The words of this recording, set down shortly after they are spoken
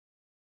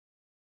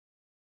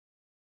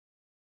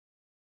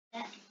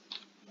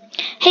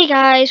Hey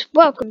guys,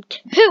 welcome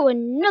to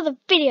another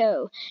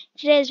video.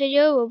 Today's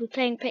video we'll be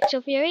playing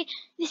Pixel Fury.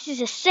 This is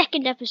the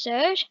second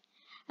episode,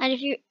 and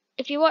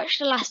if you watched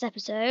the last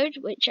episode,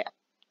 which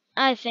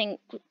I think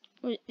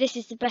this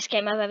is the best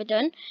game I've ever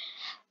done,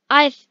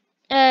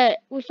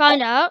 we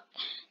found out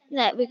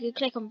that we could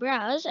click on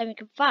browse and we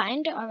could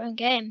find our own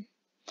game.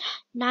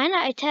 9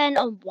 out of 10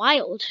 on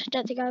Wild.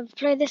 Don't think I've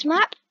played this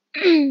map.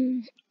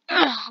 Oh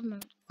my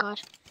god.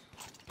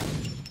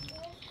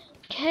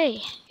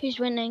 Okay, who's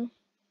winning?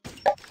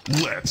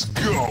 Let's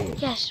go!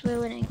 Yes, we're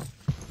winning.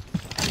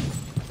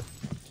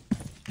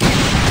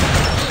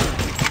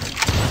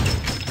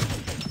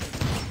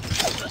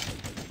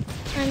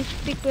 And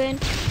big win.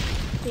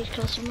 Please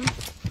kill someone.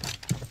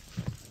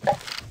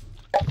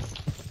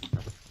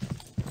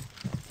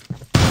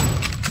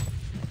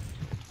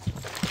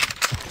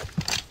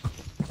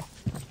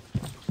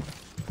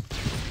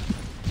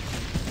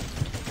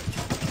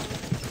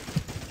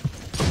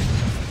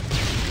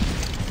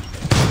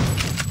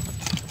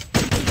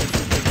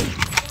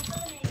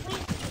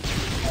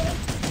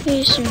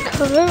 Need some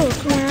cover, we'll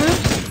come around.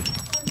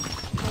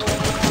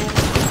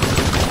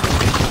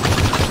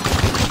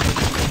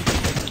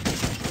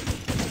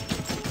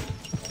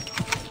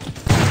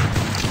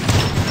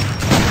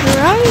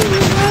 Where are you,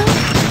 bro?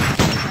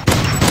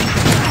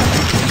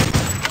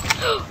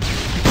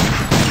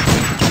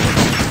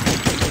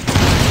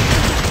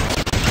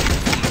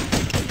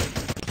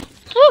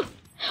 Oh!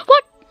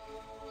 What?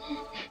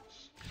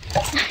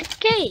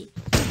 Okay.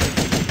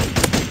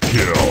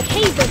 Kill.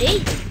 Hey, buddy.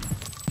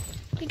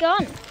 Be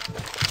gone.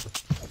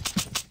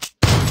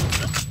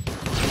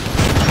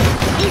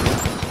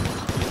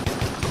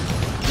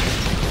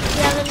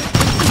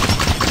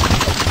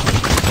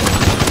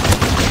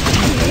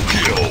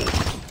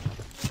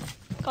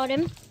 Got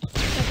him.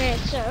 Okay,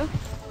 so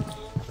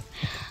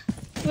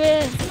we're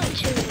not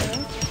too low.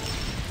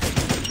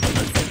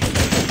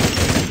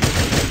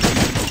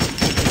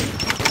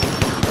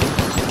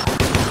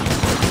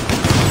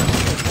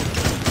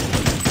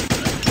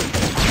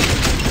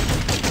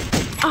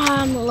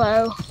 I'm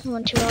low. I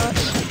want 2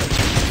 hearts.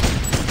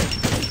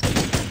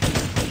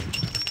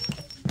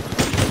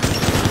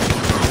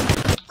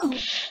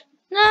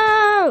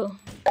 No.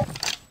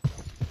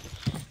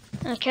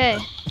 Okay.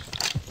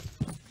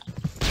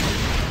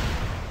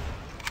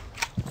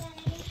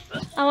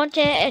 I want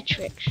to hit a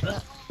trick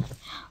shot.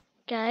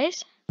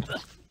 Guys.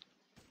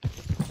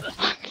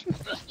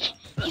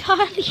 You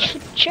hardly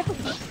even jump.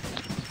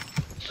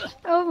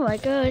 Oh my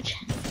god.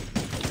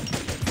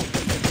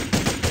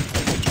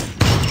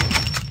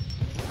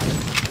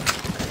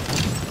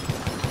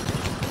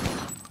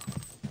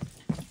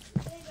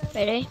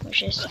 Ready? Watch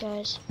this,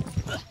 guys.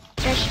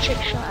 Best trick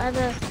shot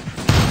ever.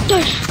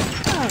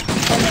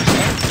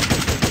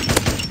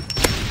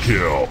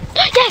 Kill.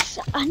 Yes!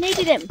 I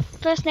needed him.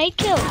 First nade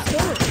kill.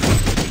 Cool.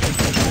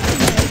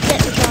 Get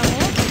the down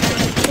there.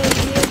 Kill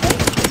the other.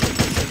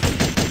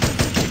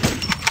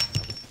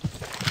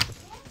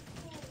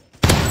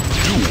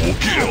 Dual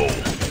kill.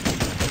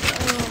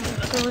 Oh my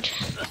god.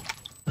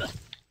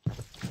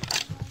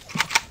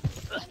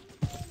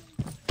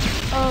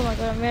 Oh my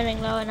god, I'm running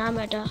low on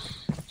ammo now.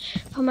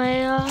 For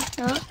my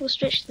no, we'll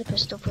switch to the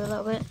pistol for a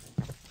little bit.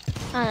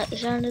 I like the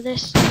sound of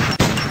this.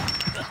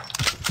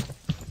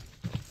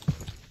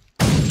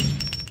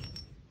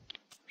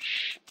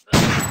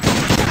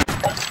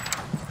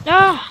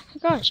 Oh my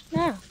gosh,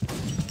 no.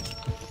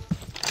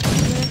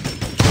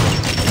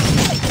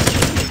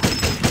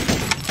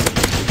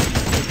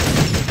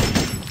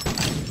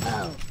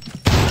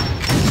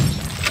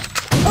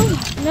 Oh,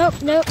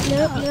 nope, nope,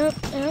 nope, nope,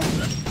 nope.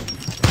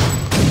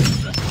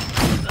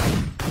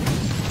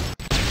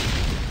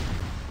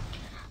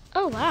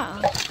 Oh wow.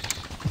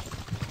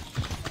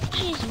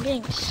 Jeez, I'm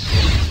getting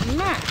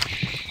smashed.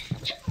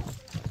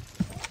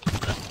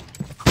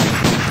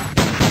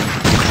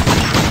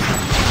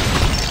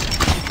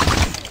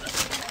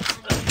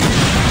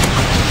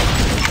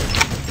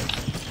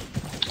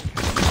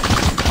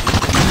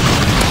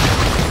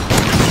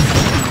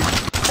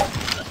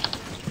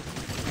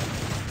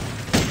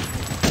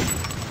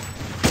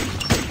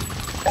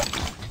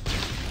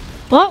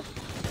 What?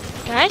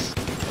 Guys?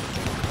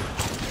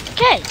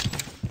 Okay.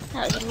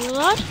 That was a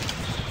lot.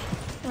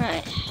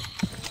 Right.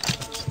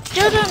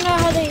 Still don't know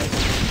how they...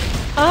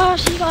 Oh,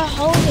 she got a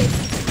hold of it.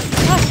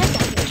 Oh, I said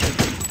that.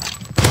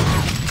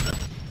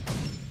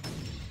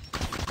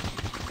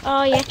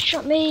 Oh, you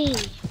shot me.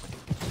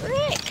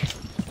 Frick.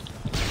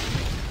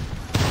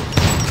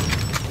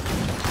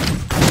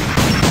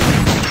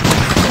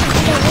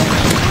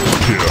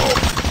 Kill.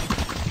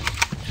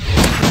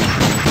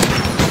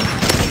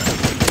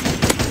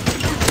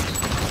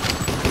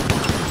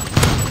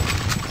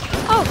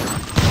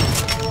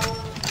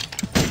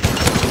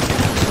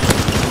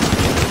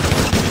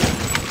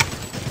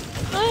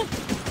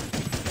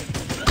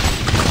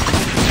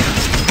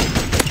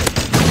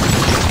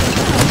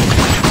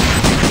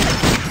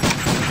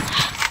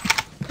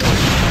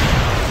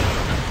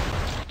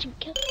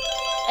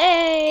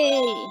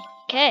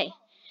 Okay.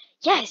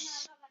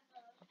 Yes!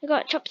 I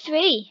got top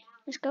 3.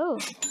 Let's go.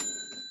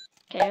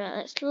 Okay, right,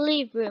 let's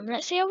leave room.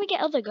 Let's see how we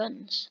get other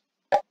guns.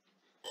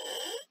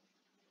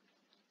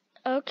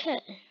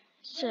 Okay,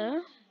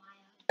 so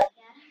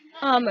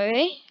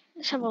armory.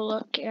 Let's have a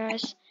look,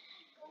 guys.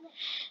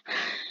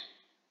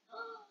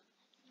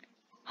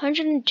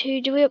 102.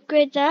 Do we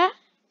upgrade that?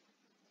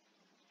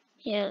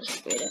 Yeah, let's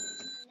upgrade it.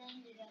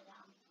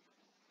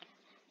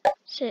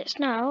 So it's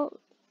now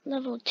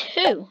level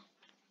 2.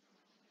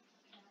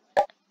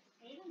 Let's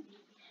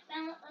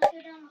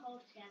go down the hole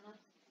together.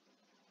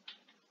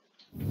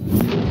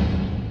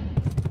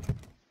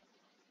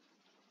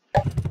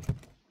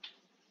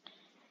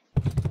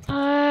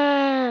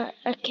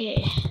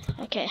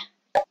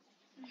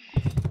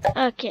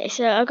 Okay,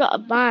 so I gotta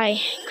buy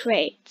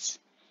crates.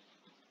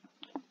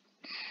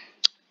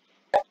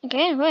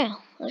 Okay,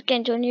 well, let's get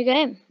into a new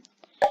game.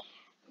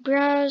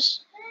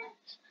 Browse.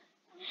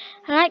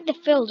 I like the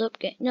filled up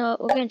game. No,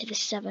 we're going to the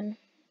 7.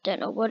 Don't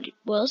know what it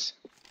was.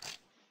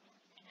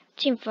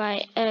 Team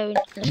fight. Oh,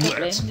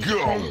 Let's go.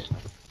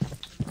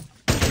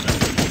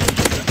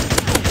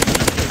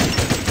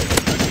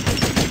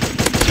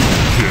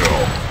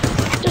 Kill.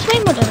 Just way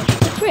more damage.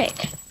 The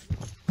frick.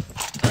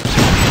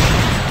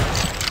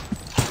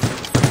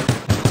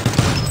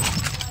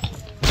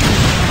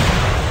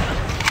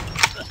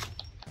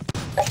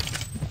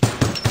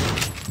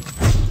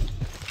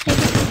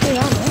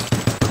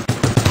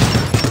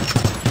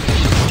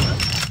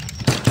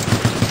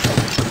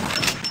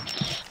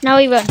 Now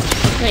we run.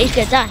 No, he's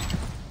gonna die.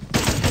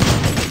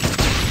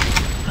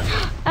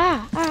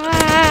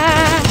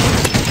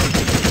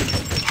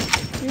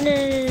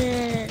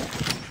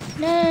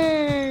 No.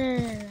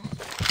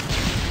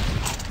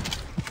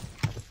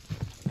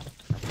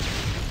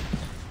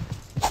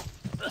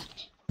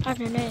 I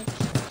don't know.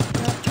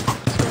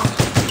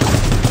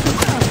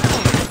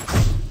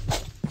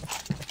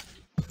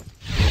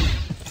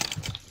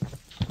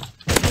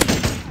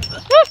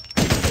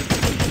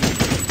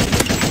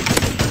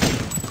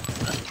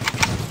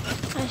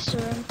 I saw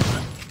him.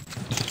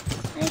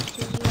 I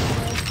see you.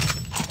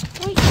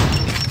 Wait.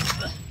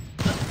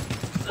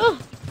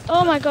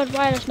 Oh my god,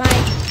 wireless mic.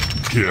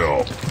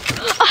 Kill.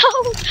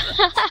 Oh!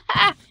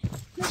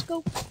 Let's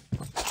go.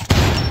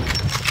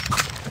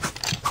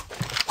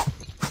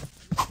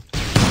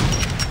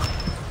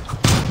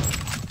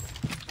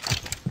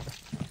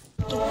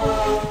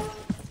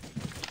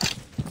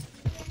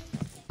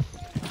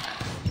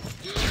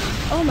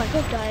 Oh my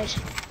god, guys.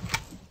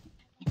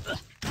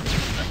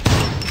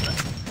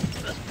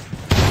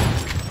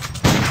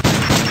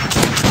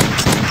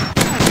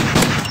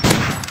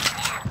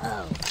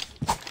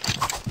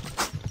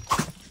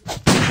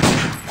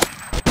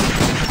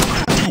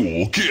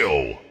 Dual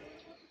kill.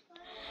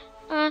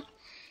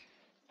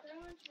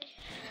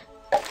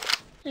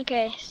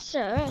 Okay, so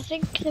I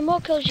think the more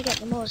kills you get,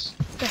 the more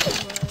stuff.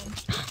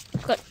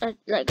 I've got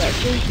like a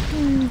G.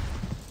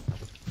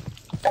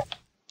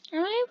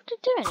 Am I able to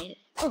do anything?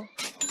 Oh,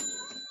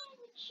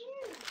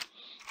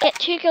 get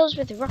 2 kills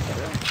with the rocket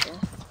launcher.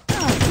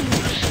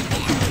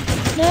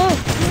 No.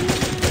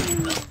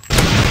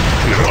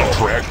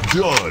 Contract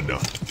done.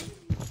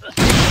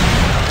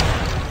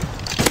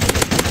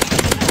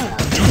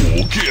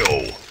 Dual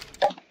kill.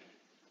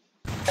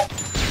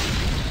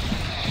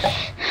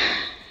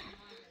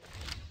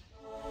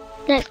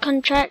 Next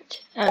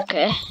contract.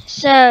 Okay,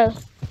 so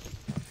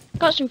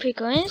got some free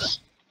coins.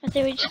 I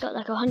think we just got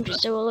like 100,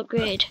 so we'll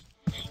upgrade.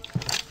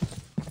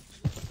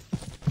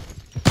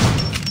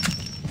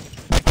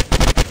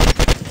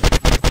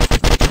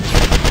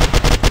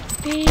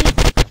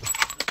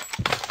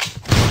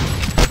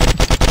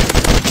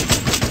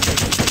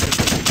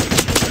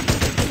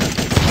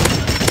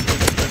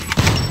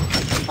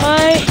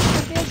 I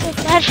feel so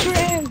bad for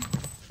him.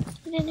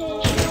 He didn't hit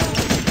his shot.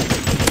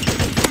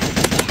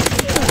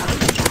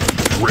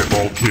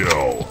 Triple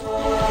kill.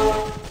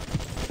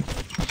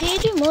 Do you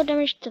do more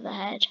damage to the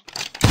head?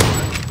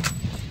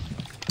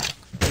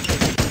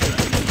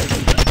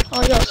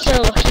 Oh, you're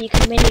so lucky you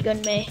can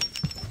minigun me.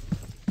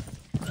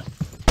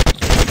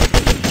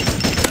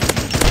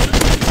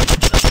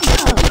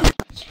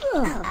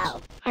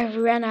 I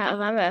ran out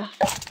of ammo.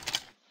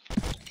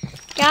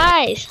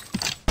 Guys!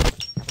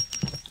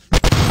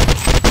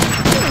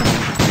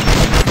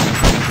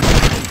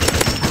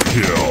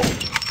 Kill.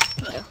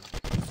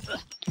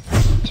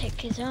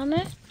 Take his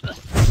armor.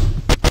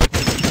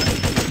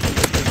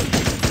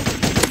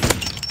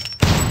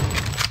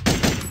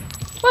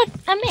 What?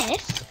 I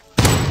missed?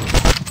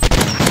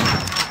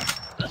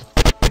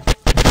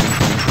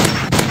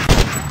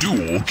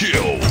 Dual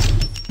kill.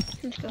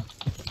 Let's go.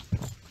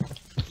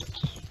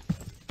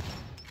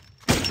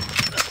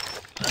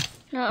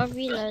 No, I'll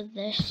reload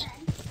this.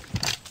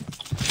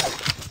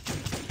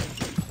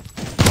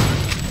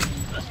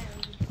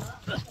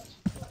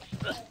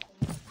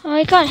 Oh,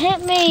 he can't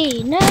hit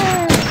me! No!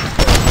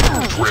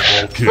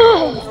 Triple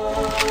kill.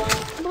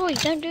 Boy,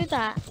 don't do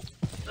that.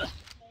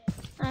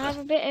 I have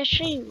a bit of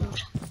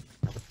shield.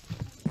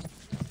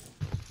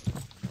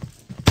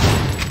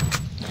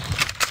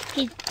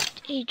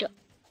 He dropped.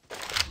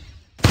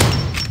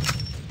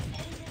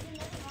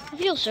 I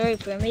feel sorry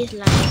for him, he's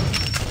lying.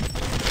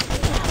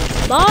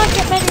 Bob,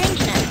 get better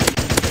internet.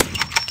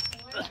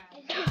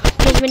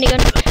 His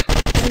minigun.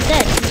 I'm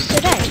dead. I'm so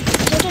dead. I'm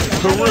so dead now.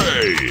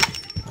 Hooray!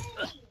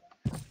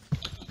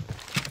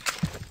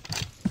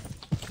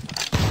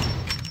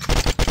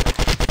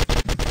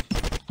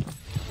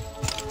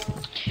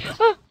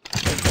 Oh.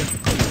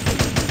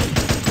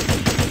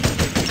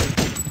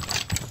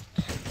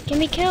 Give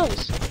me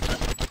kills.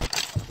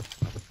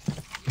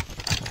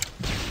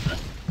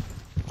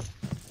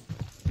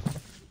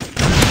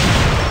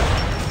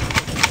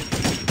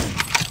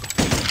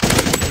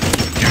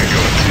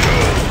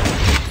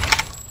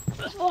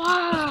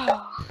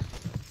 Wow.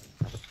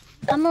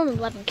 I'm on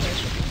 11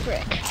 kills with the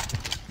brick.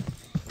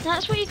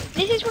 That's what you,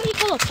 this is what you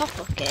call a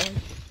pop-up game.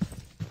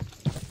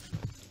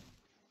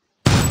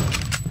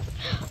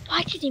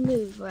 Why did he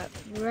move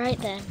right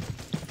then?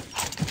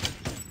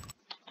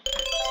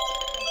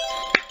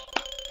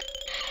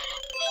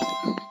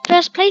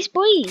 First place,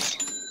 boys.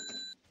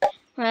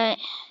 Right.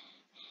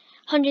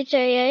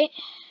 138.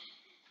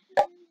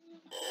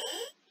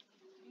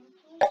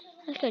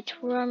 Let's go to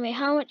Romy.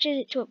 How much is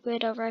it to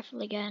upgrade our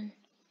rifle again?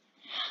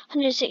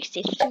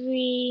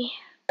 163.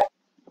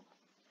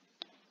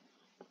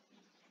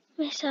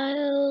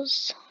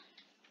 Missiles.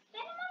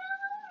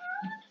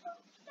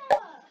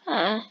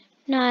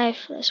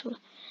 Knife. Let's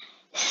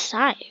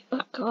sight.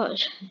 Oh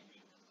god.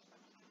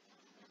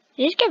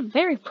 These get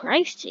very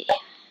pricey.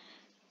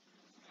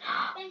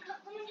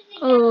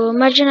 Oh,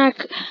 imagine I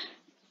could.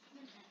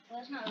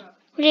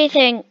 What do you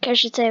think I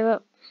should save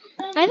up?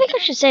 I think I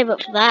should save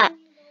up for that.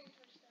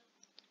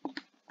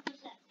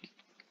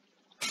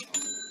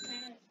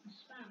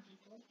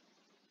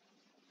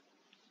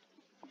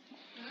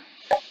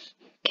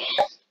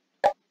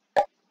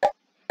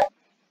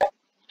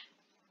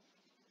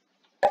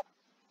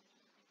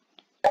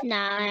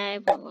 Nah, I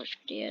won't watch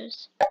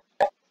videos.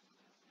 To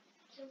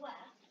where?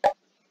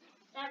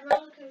 That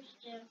roller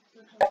coaster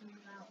we're talking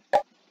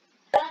about.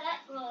 That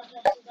roller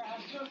coaster that I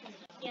was talking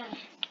about. Yeah.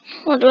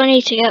 What do I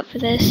need to get for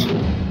this?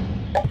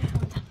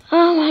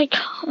 Oh my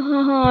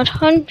god,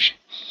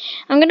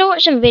 I'm gonna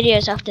watch some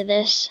videos after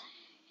this.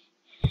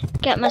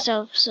 Get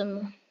myself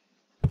some.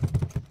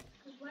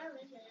 Where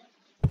is it?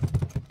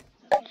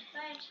 Okay,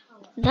 fire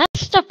tower. That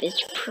stuff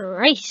is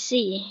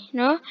pricey,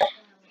 no?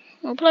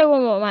 I'll play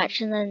one more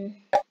match and then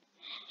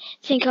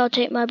think I'll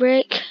take my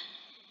break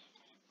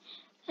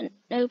and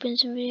open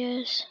some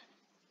videos.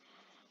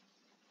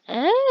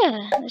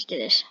 Let's do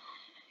this.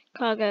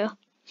 Cargo.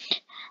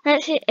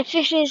 Let's see.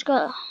 Officially,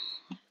 got.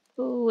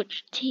 Ooh,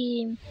 which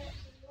team?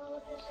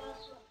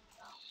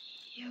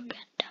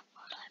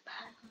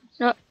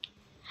 No.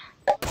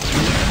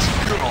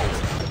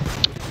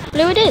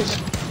 Blue it is.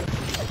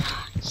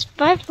 It's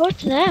 5-4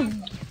 to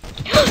them.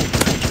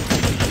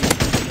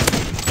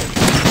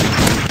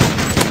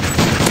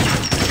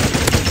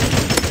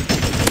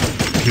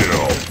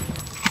 Kill.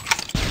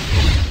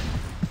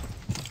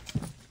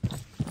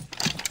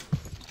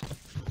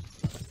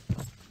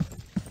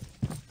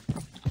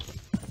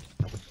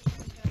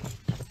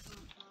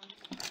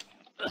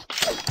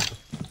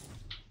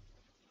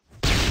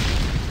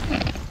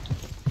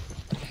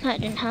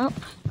 That didn't help.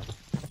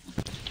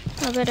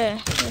 I better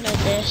reload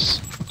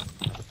this.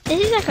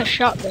 This is like a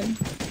shotgun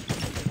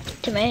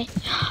to me.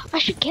 I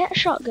should get a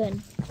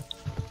shotgun.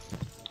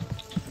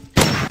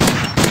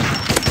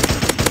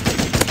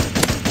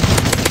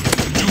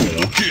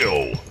 Dual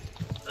kill.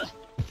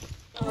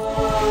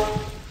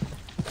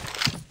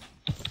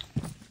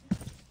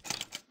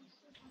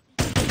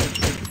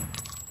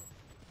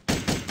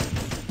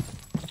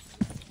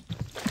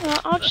 Well,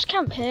 I'll just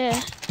camp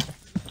here.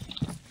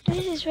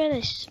 This is where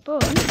they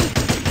spawn.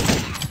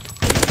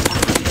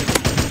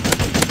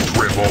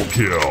 Triple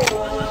kill.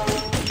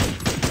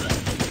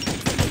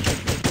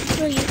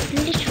 Bro, you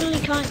literally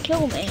can't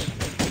kill me.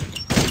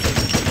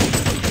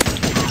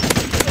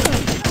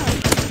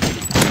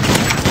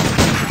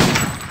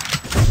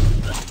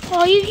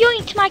 Oh, you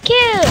yoinked my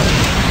kill!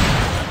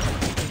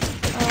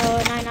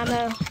 Oh, 9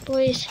 ammo.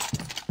 Boys,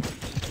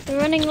 we're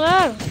running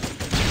low.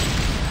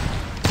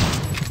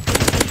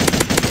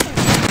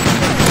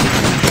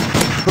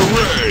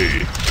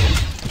 Hooray!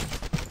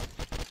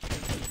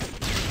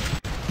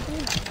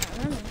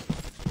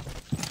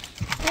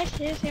 I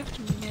seriously have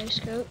to no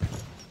scope.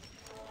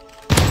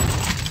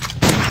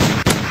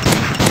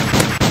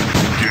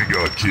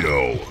 Giga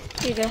kill.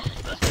 Here you go.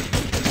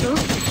 Go.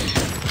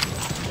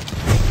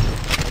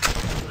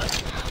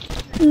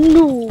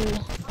 No.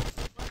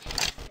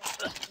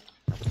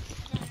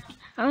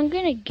 I'm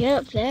gonna get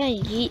up there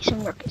and yeet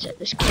some rockets at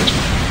this kid.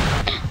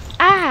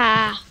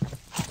 Ah!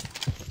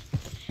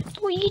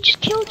 Boy, you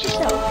just killed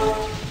yourself.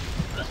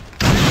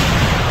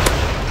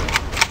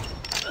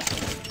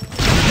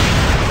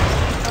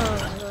 Oh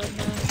my god,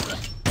 no.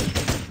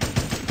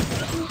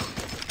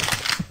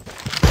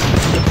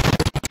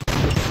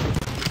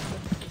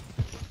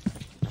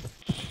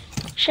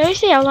 Shall we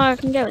see how long I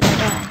can go without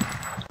dying?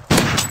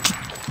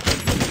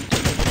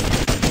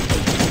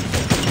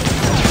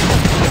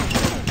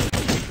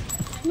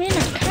 I mean,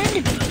 I'm kind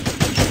of...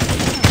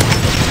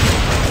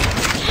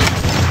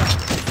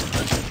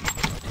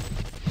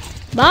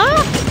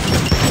 Mama?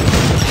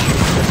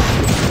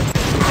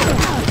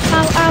 Ow,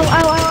 ow, ow, ow,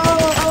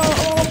 ow, ow,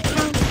 ow,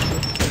 ow.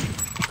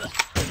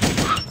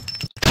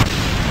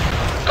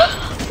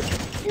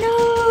 No!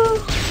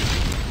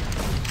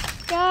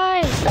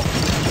 Guys! I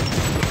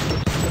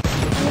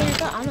mean, I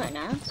got ammo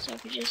now, so I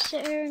could just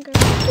sit here and go.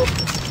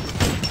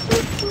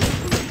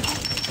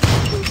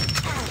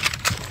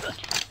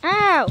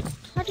 Ow!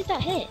 How did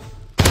that hit?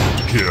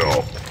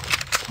 Kill.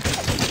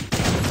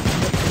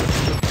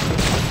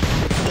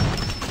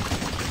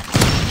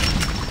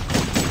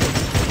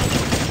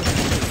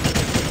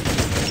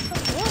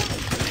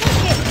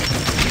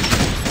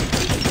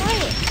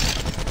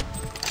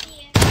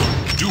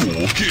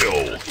 Dual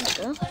kill. Let's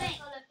go.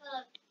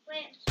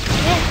 Wait.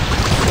 Yeah.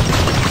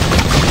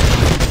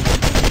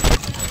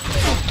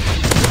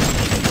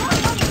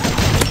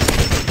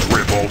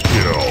 Triple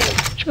kill.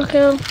 Triple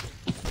kill.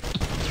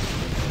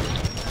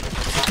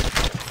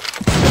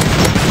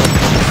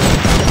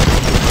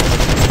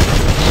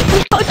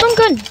 We've got a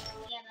Duncan!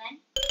 Yeah, man.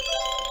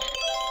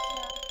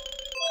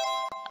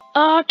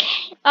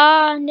 Okay,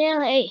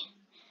 nearly.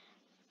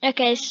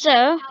 Okay,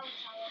 so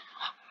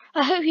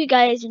I hope you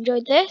guys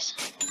enjoyed this.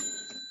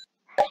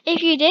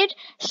 If you did,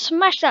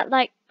 smash that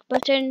like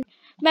button.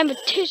 Remember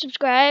to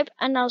subscribe,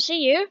 and I'll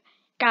see you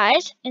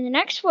guys in the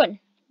next one.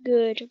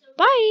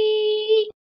 Goodbye.